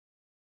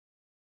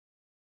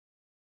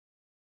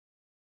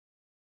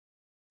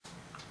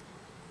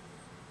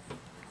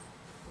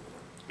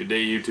Good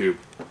day, YouTube.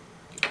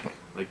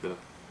 Like the...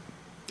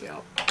 Yeah.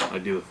 I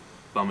do the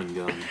thumb and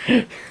gum.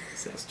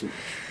 That's too much.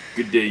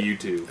 Good day,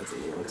 YouTube. That's a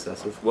little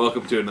excessive.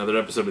 Welcome to another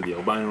episode of the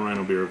Albino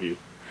Rhino Beer Review.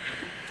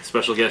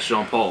 Special guest,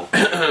 Jean-Paul.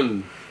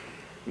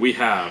 We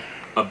have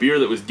a beer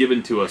that was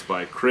given to us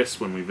by Chris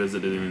when we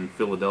visited him in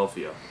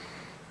Philadelphia.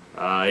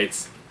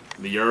 It's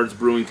the Yards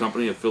Brewing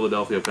Company of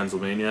Philadelphia,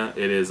 Pennsylvania.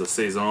 It is a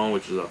Saison,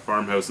 which is a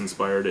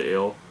farmhouse-inspired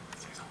ale.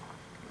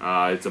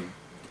 It's a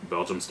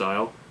Belgium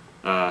style.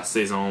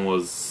 Saison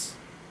was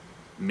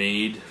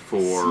made for...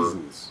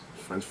 Seasons.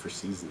 French for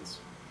seasons.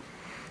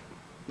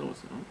 No,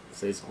 it's not.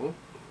 Saison?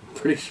 I'm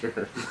pretty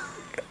sure.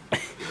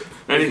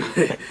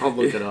 Anyway. I'll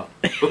look it up.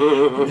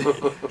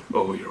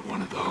 Oh, you're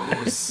one of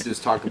those.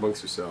 Just talk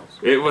amongst yourselves.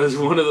 It was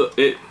one of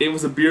the... It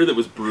was a beer that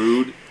was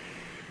brewed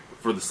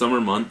for the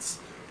summer months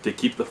to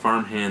keep the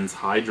farm hands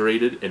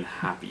hydrated and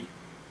happy.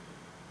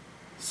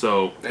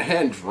 So...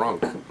 And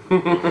drunk.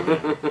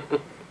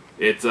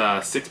 It's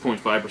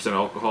 6.5%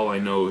 alcohol. I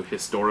know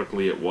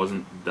historically it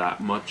wasn't that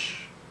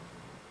much.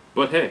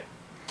 But hey,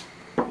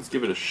 let's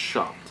give it a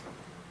shot.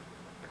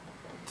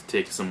 To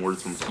take some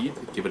words from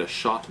Keith, give it a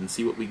shot and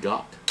see what we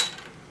got.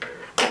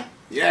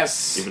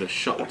 Yes! Give it a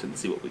shot and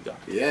see what we got.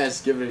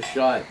 Yes, give it a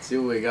shot. See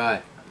what we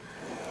got.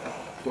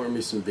 Pour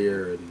me some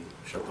beer and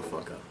shut the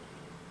fuck up.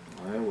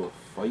 I will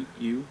fight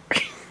you.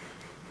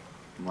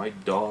 My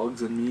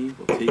dogs and me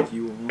will take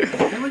you on.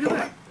 Hey, look at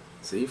that.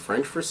 See,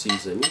 French for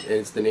season, and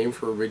it's the name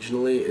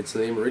originally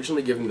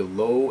given to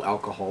low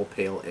alcohol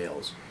pale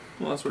ales.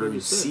 Well, that's what it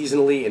Brewed said.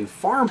 seasonally in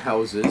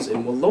farmhouses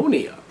in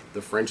Wallonia,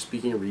 the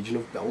French-speaking region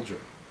of Belgium.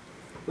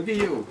 Look at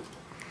you.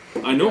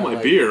 I know my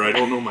like- beer, I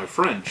don't know my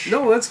French.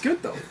 No, that's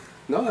good though.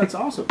 No, that's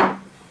awesome.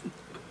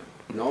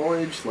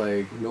 Knowledge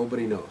like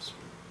nobody knows.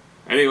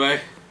 Anyway,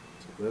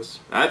 This,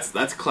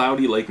 that's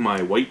cloudy like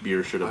my white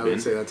beer should have I been.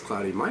 would say that's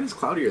cloudy. Mine is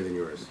cloudier than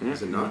yours.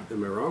 Is it not?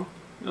 Am I wrong?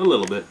 A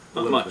little bit, A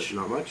not little much. bit,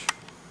 not much.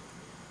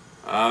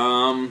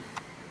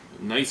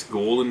 Nice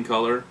golden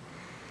color.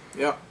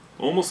 Yeah.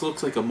 Almost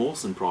looks like a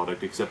Molson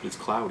product, except it's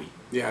cloudy.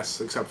 Yes,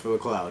 except for the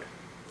cloud.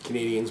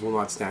 Canadians will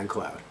not stand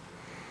cloud.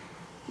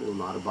 They will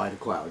not abide a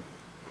cloud.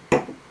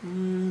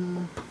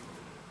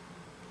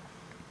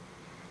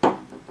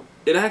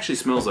 It actually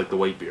smells like the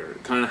white beer.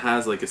 It kind of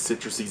has like a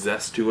citrusy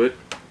zest to it.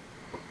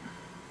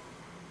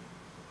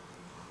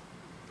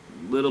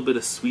 Little bit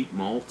of sweet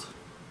malt.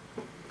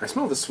 I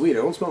smell the sweet.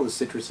 I don't smell the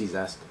citrusy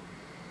zest.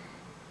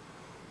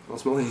 I don't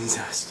smell any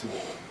zest.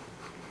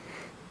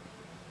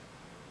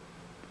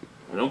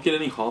 I don't get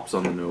any hops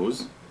on the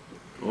nose.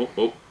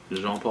 Oh,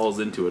 Jean-Paul's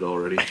into it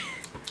already.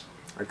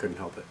 I couldn't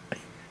help it.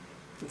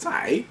 It's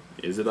alright.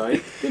 Is it I?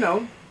 You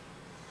know.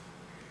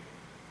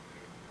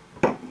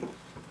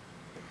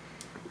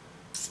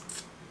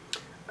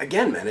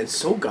 Again, man, it's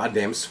so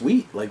goddamn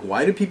sweet. Like,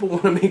 why do people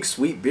want to make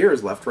sweet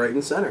beers left, right,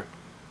 and center?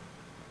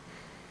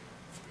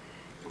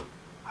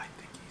 I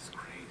think he's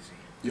crazy.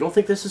 You don't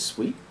think this is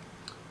sweet?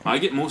 I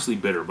get mostly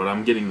bitter, but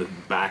I'm getting the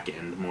back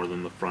end more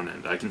than the front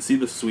end. I can see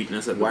the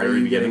sweetness at the Why are very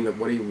you beginning.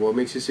 getting the? What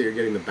makes you say you're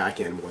getting the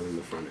back end more than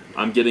the front end?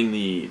 I'm getting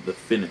the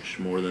finish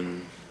more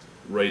than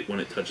right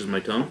when it touches my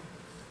tongue.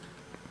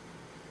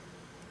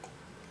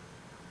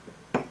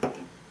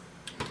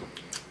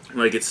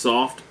 Like, it's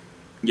soft,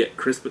 yet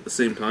crisp at the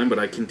same time, but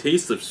I can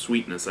taste the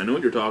sweetness. I know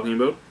what you're talking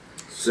about.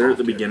 It's there at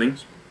the Soft beginning.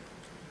 areas.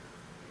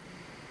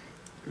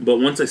 But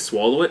once I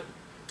swallow it,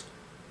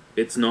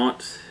 it's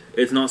not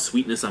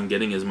sweetness I'm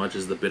getting as much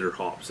as the bitter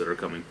hops that are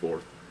coming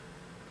forth.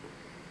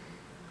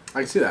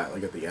 I can see that,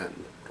 like at the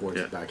end, towards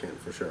Yeah. the back end,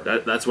 for sure.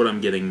 That's what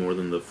I'm getting more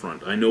than the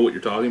front. I know what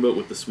you're talking about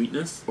with the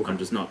sweetness. Okay. I'm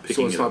just not So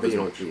picking it's it not up that as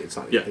you much. don't. It's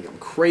not that Yeah. you think I'm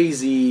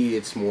crazy.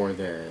 It's more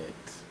that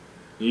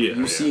Yeah,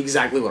 you see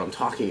exactly what I'm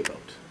talking about.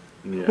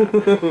 Yeah.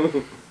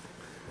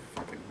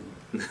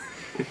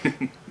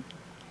 Fucking.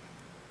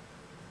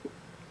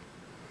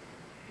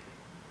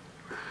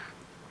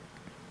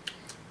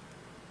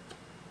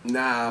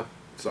 Nah,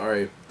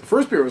 sorry. The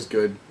first beer was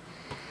good.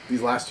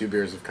 These last two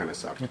beers have kind of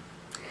sucked.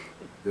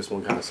 This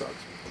one kind of sucks.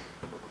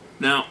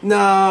 Now,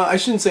 Nah, I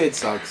shouldn't say it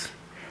sucks,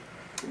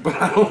 but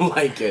I don't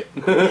like it.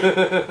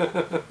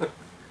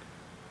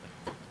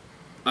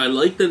 I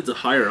like that it's a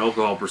higher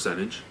alcohol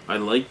percentage. I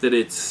like that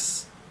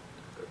it's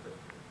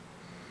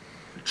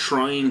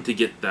trying to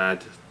get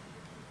that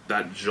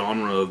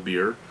genre of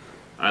beer.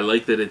 I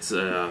like that it's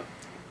a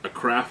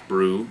craft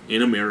brew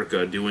in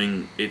America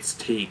doing its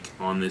take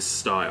on this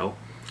style.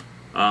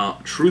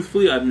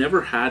 Truthfully, I've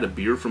never had a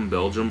beer from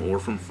Belgium or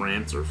from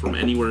France or from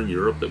anywhere in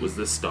Europe that was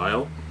this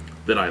style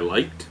that I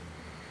liked.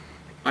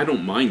 I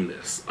don't mind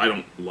this. I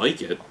don't like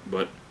it,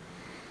 but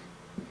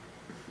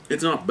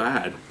it's not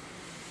bad.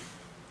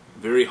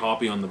 Very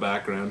hoppy on the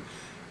background.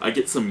 I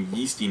get some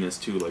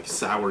yeastiness too, like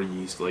sour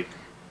yeast, like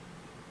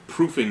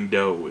proofing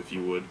dough, if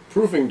you would.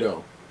 Proofing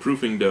dough.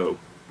 Proofing dough.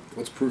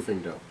 What's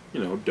proofing dough?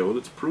 You know, dough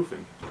that's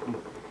proofing.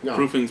 No.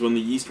 Proofing's when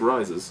the yeast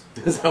rises.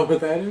 Is that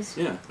what that is?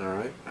 Yeah.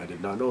 Alright, I did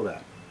not know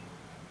that.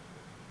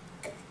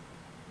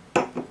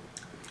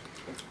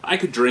 I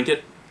could drink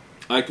it.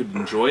 I could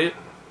enjoy it.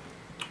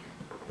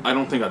 I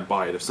don't think I'd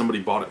buy it. If somebody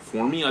bought it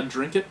for me, I'd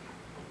drink it.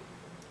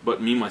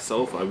 But me,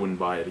 myself, I wouldn't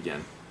buy it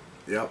again.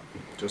 Yep,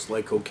 just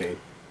like cocaine.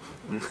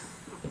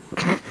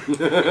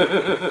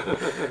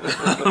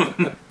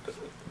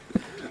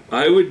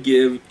 I would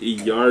give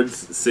Yard's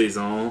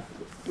Saison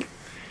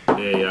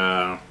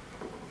a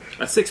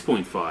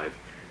 6.5,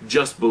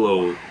 just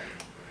below.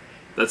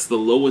 That's the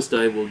lowest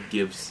I will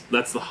give.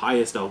 That's the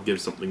highest I'll give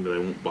something that I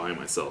won't buy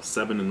myself.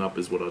 7 and up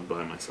is what I'd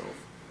buy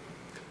myself.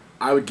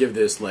 I would give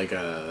this like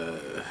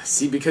a...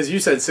 See, because you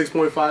said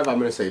 6.5, I'm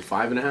going to say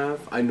 5.5.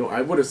 I know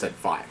I would have said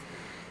 5.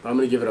 But I'm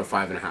going to give it a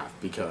 5.5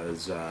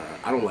 because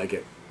I don't like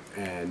it.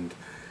 And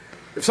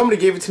if somebody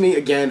gave it to me,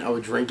 again, I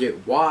would drink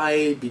it.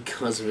 Why?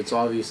 Because of its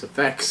obvious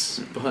effects.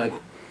 But,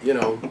 you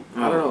know,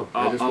 I don't know.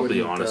 I'll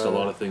be honest, a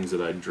lot of things that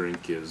I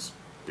drink is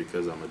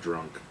because I'm a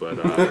drunk. But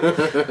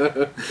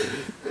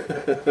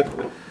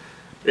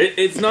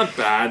it's not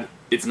bad.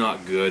 It's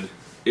not good.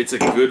 It's a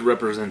good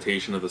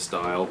representation of the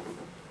style.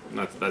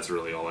 That's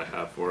really all I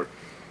have for it.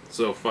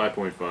 So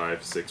 5.5,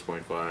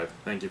 6.5.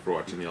 Thank you for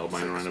watching the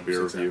Albino Rhino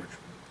beer review. Average.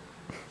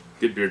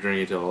 Good beer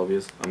drinking to all of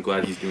you. I'm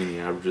glad he's doing the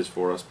averages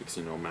for us because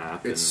you know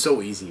math. It's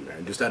so easy,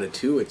 man. Just out of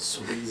 2, it's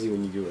so easy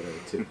when you do it out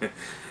of 2.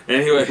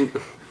 Anyway,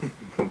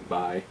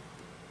 bye.